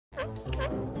Who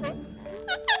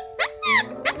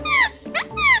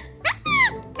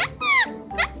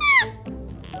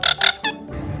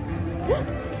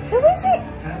is it?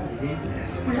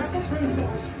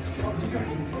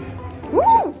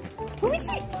 Ooh, who is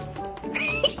it?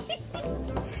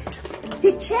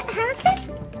 Did Chet have it?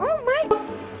 Oh my.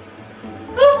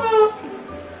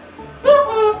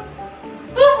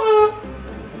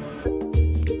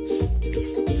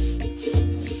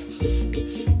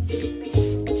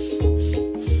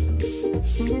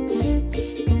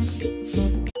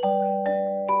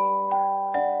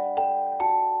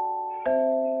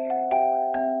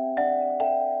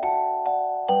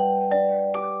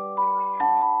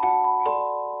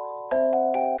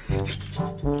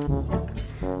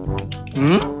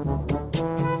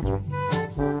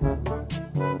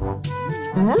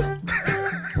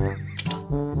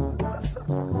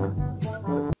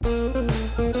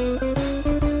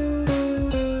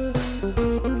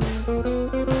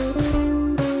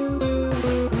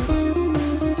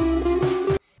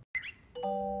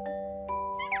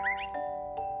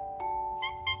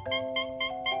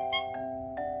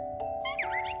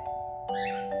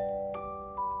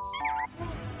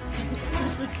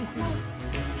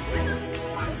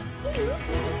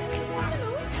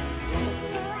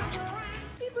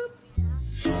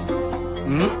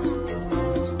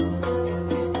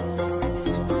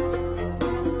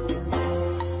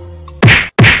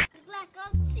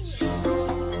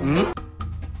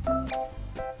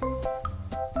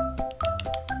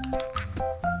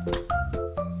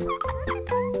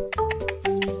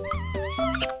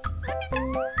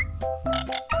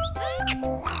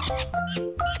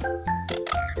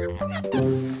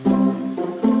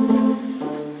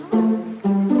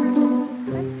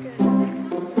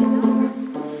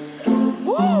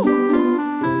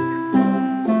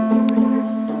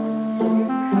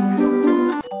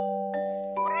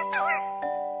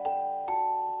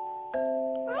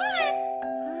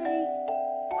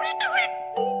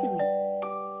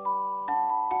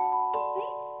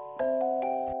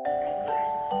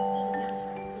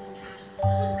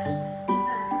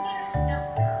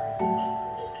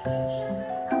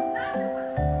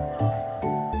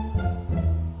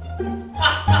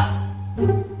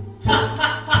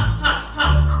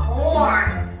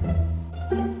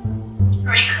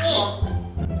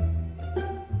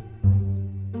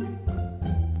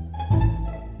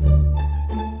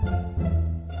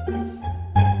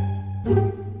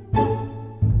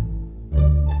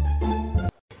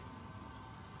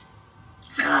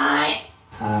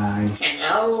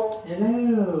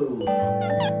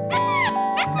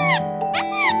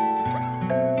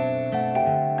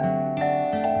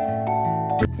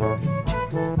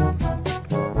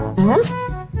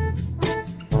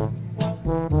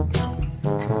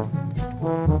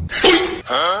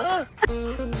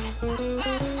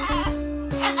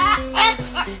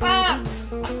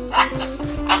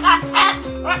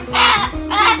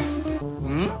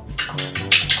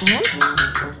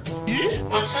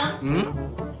 What's up?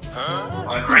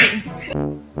 Oh, great.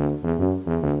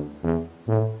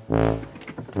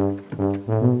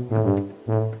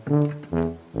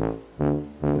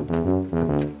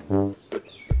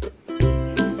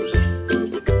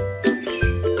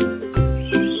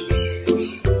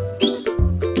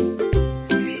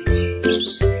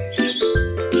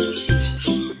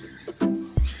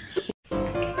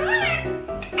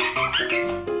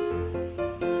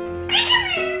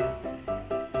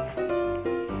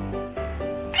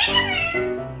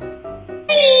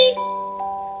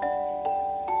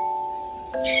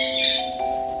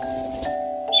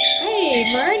 Hey,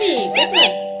 Marnie, good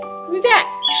one. Who's that?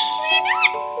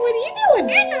 What are you doing?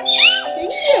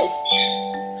 Thank you.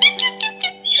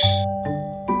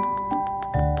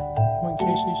 Come on,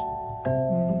 Casey.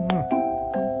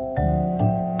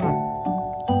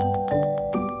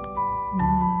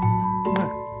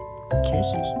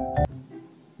 Kisses.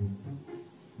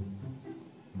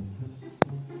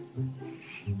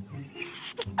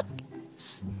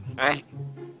 Hey.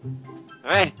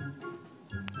 Hey.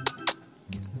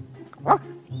 What?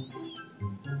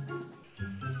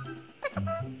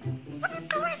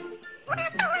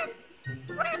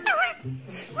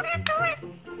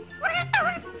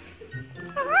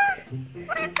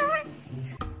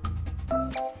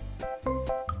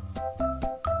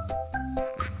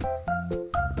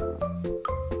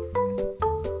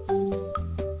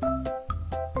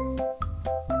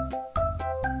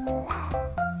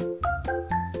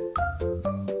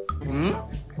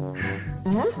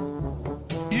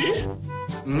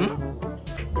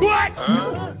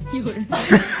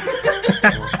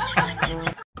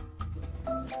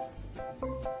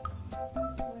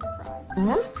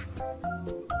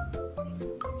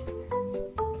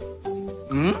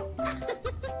 I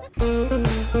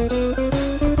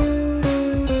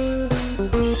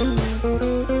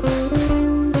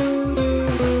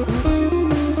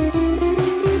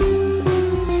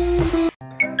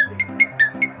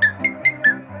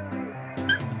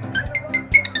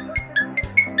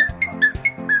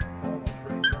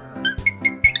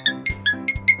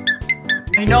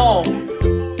know. Move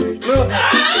it.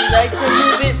 He likes to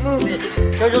move it, move it.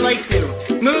 Jojo likes to.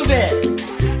 Move it.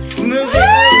 Move it, move it.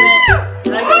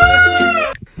 Like it.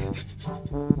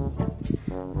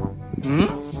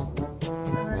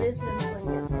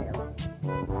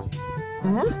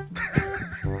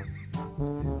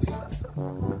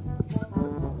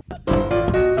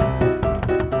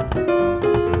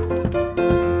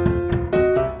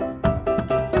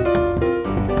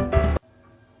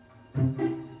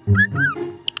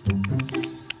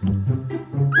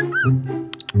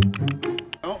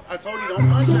 I told you don't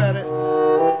lunge at it.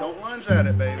 Don't lunge at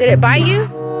it, baby. Did it bite you?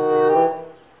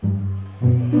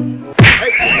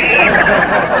 Hey.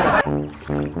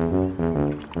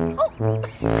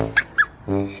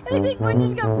 I think one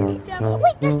just got beat down. Oh,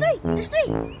 wait, there's three. There's three.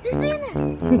 There's three in there.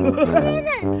 There's three in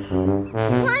there.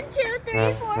 1, 2,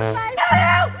 3, 4, 5,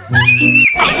 6.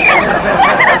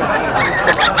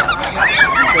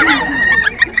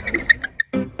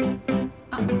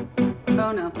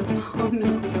 Oh no. Oh no.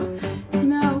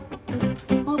 No.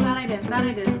 Oh, bad idea. Bad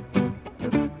idea.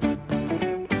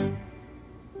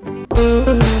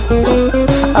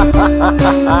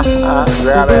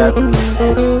 Got it.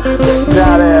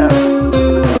 Got it.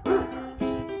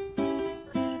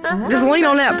 Just lean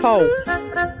on that pole.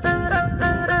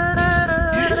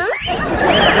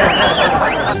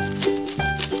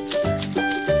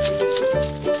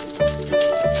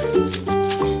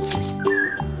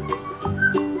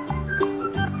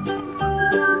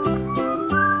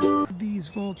 These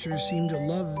vultures seem to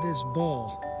love this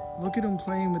ball. Look at them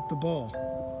playing with the ball.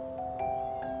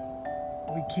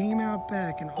 We came out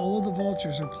back and all of the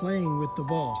vultures are playing with the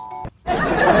ball. Ew,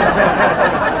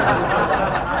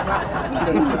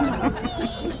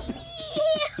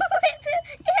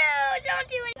 don't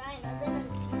do it.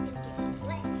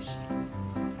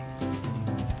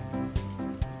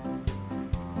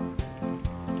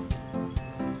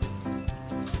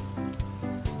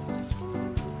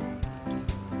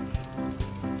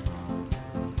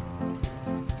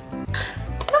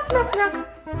 Knock, knock, knock.